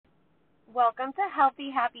Welcome to Healthy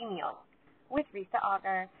Happy Meals with Risa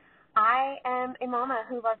Auger. I am a mama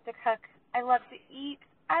who loves to cook. I love to eat.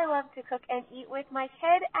 I love to cook and eat with my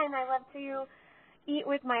kid, and I love to eat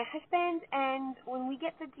with my husband. And when we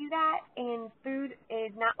get to do that, and food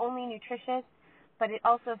is not only nutritious, but it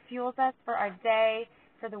also fuels us for our day,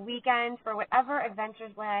 for the weekend, for whatever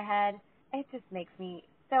adventures lie ahead, it just makes me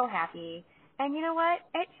so happy. And you know what?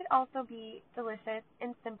 It should also be delicious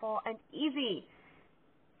and simple and easy.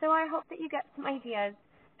 So I hope that you get some ideas,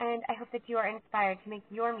 and I hope that you are inspired to make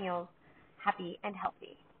your meals happy and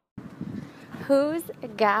healthy. Who's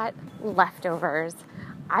got leftovers?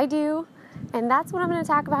 I do, and that's what I'm going to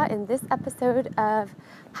talk about in this episode of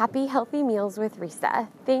Happy Healthy Meals with Risa.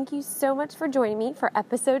 Thank you so much for joining me for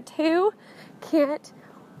episode 2. Can't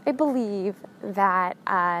I believe that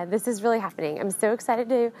this is really happening. I'm so excited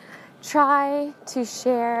to try to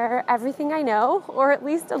share everything I know, or at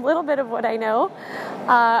least a little bit of what I know,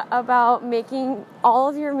 about making all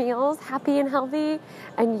of your meals happy and healthy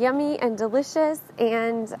and yummy and delicious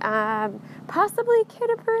and possibly kid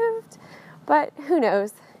approved, but who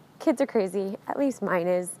knows? Kids are crazy. At least mine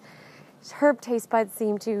is. Her taste buds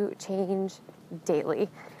seem to change daily.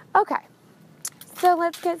 Okay, so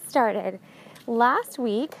let's get started. Last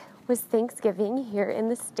week was Thanksgiving here in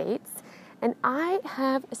the States, and I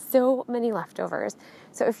have so many leftovers.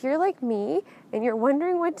 So if you're like me and you're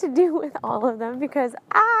wondering what to do with all of them, because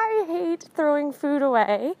I hate throwing food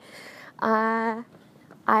away, I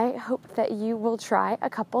hope that you will try a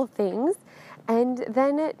couple things and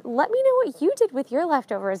then let me know what you did with your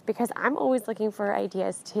leftovers, because I'm always looking for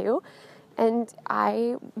ideas too. And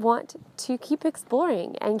I want to keep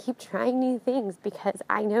exploring and keep trying new things, because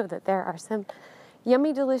I know that there are some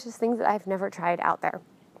yummy, delicious things that I've never tried out there.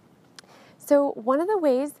 So one of the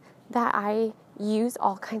ways that I use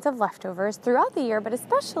all kinds of leftovers throughout the year, but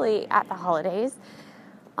especially at the holidays,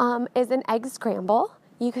 is an egg scramble.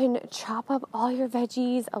 You can chop up all your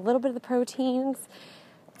veggies, a little bit of the proteins,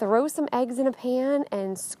 throw some eggs in a pan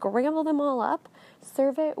and scramble them all up.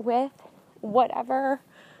 Serve it with whatever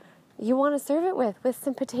you want to serve it with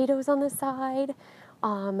some potatoes on the side.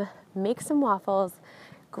 Make some waffles,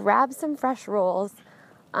 grab some fresh rolls,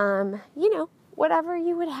 whatever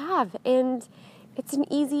you would have. And it's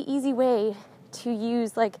an easy way to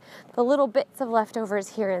use like the little bits of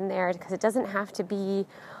leftovers here and there, because it doesn't have to be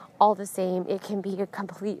all the same. It can be a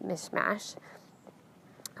complete mishmash.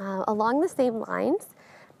 Along the same lines,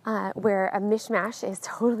 where a mishmash is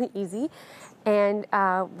totally easy, and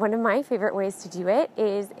one of my favorite ways to do it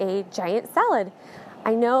is a giant salad.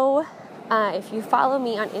 I know if you follow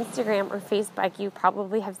me on Instagram or Facebook, you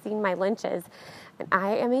probably have seen my lunches. And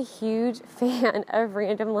I am a huge fan of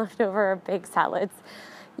random leftover big salads.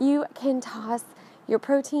 You can toss your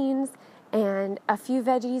proteins and a few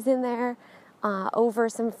veggies in there over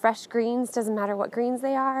some fresh greens, doesn't matter what greens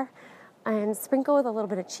they are, and sprinkle with a little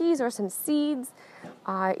bit of cheese or some seeds.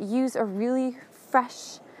 Use a really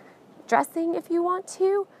fresh dressing if you want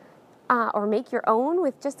to, or make your own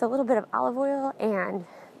with just a little bit of olive oil and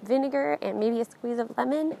vinegar and maybe a squeeze of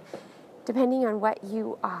lemon, depending on what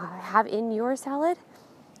you have in your salad.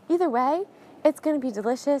 Either way, it's going to be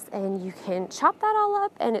delicious, and you can chop that all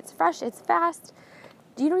up, and it's fresh, it's fast.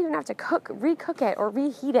 You don't even have to recook it or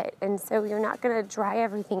reheat it, and so you're not going to dry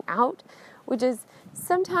everything out, which is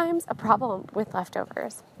sometimes a problem with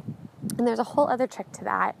leftovers. And there's a whole other trick to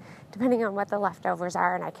that, depending on what the leftovers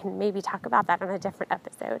are, and I can maybe talk about that on a different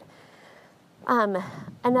episode.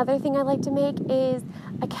 Another thing I like to make is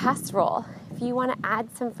a casserole. If you want to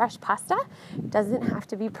add some fresh pasta, it doesn't have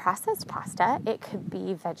to be processed pasta. It could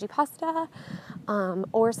be veggie pasta,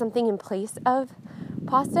 or something in place of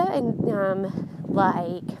pasta, and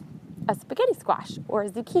like a spaghetti squash or a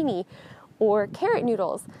zucchini or carrot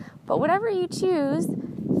noodles. But whatever you choose,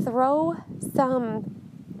 throw some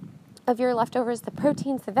of your leftovers, the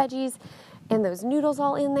proteins, the veggies, and those noodles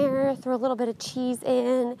all in there. Throw a little bit of cheese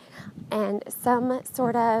in and some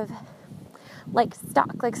sort of like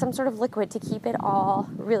stock, like some sort of liquid to keep it all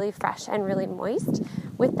really fresh and really moist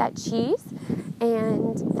with that cheese.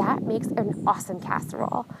 And that makes an awesome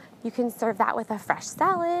casserole. You can serve that with a fresh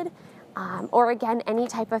salad, or again, any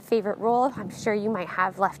type of favorite roll. I'm sure you might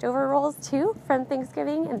have leftover rolls too from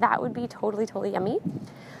Thanksgiving, and that would be totally yummy.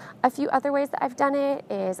 A few other ways that I've done it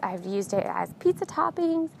is I've used it as pizza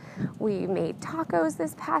toppings. We made tacos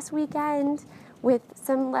this past weekend with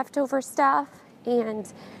some leftover stuff,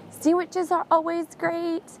 and sandwiches are always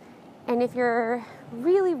great. And if you're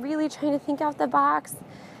really trying to think out the box,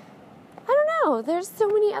 I don't know, there's so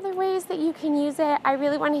many other ways that you can use it. I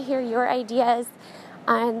really want to hear your ideas.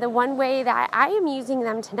 And the one way that I am using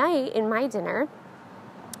them tonight in my dinner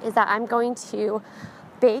is that I'm going to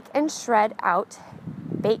bake and shred out,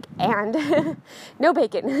 no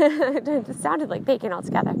bacon, it sounded like bacon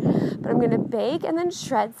altogether, but I'm going to bake and then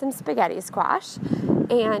shred some spaghetti squash,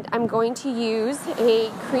 and I'm going to use a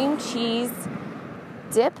cream cheese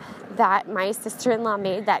dip that my sister-in-law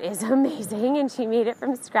made that is amazing, and she made it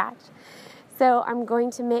from scratch. So I'm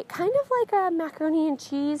going to make kind of like a macaroni and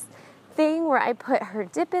cheese thing where I put her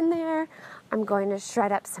dip in there. I'm going to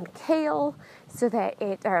shred up some kale so that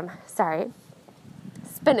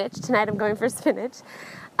spinach. Tonight I'm going for spinach.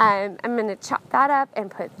 I'm going to chop that up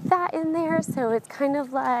and put that in there so it's kind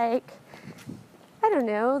of like, I don't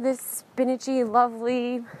know, this spinachy,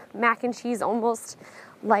 lovely mac and cheese almost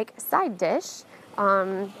like side dish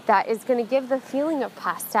that is going to give the feeling of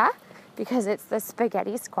pasta because it's the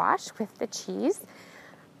spaghetti squash with the cheese.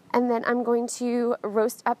 And then I'm going to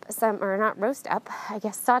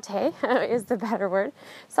saute is the better word.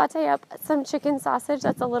 Saute up some chicken sausage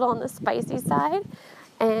that's a little on the spicy side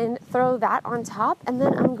and throw that on top. And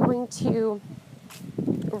then I'm going to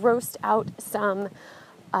roast out some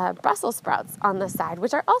Brussels sprouts on the side,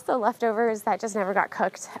 which are also leftovers that just never got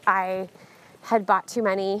cooked. I had bought too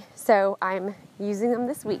many, so I'm using them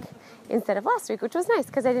this week instead of last week, which was nice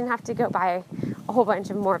because I didn't have to go buy a whole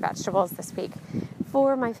bunch of more vegetables this week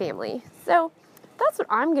for my family. So that's what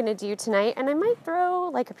I'm going to do tonight, and I might throw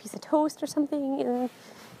like a piece of toast or something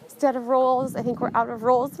instead of rolls. I think we're out of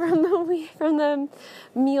rolls from the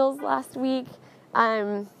meals last week.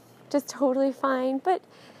 Just totally fine, but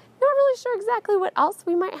not really sure exactly what else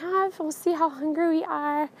we might have. We'll see how hungry we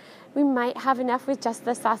are. We might have enough with just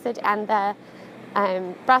the sausage and the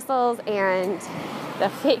Brussels and the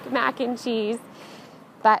fake mac and cheese,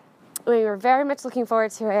 but we were very much looking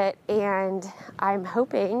forward to it, and I'm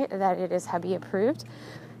hoping that it is hubby approved.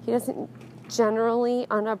 He doesn't generally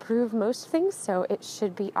unapprove most things, so it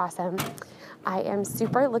should be awesome. I am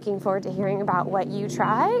super looking forward to hearing about what you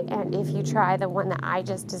try, and if you try the one that I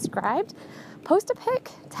just described, post a pic,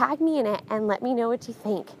 tag me in it, and let me know what you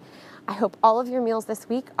think. I hope all of your meals this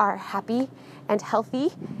week are happy and healthy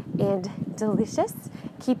and delicious.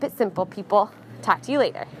 Keep it simple, people. Talk to you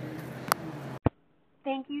later.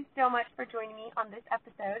 Thank you so much for joining me on this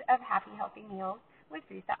episode of Happy Healthy Meals with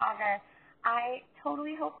Risa Auger. I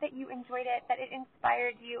totally hope that you enjoyed it, that it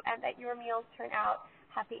inspired you, and that your meals turn out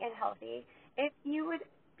happy and healthy. If you would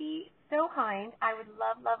be so kind, I would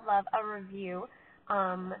love a review,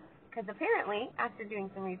 because apparently, after doing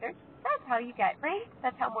some research, that's how you get ranked,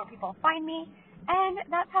 that's how more people find me, and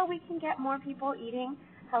that's how we can get more people eating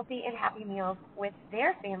healthy and happy meals with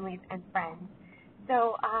their families and friends.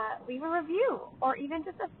 So leave a review, or even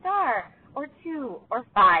just a star, or 2, or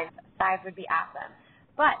 5. 5 would be awesome.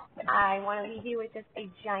 But I want to leave you with just a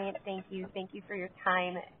giant thank you. Thank you for your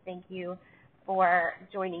time. Thank you for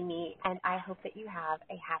joining me, and I hope that you have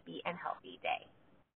a happy and healthy day.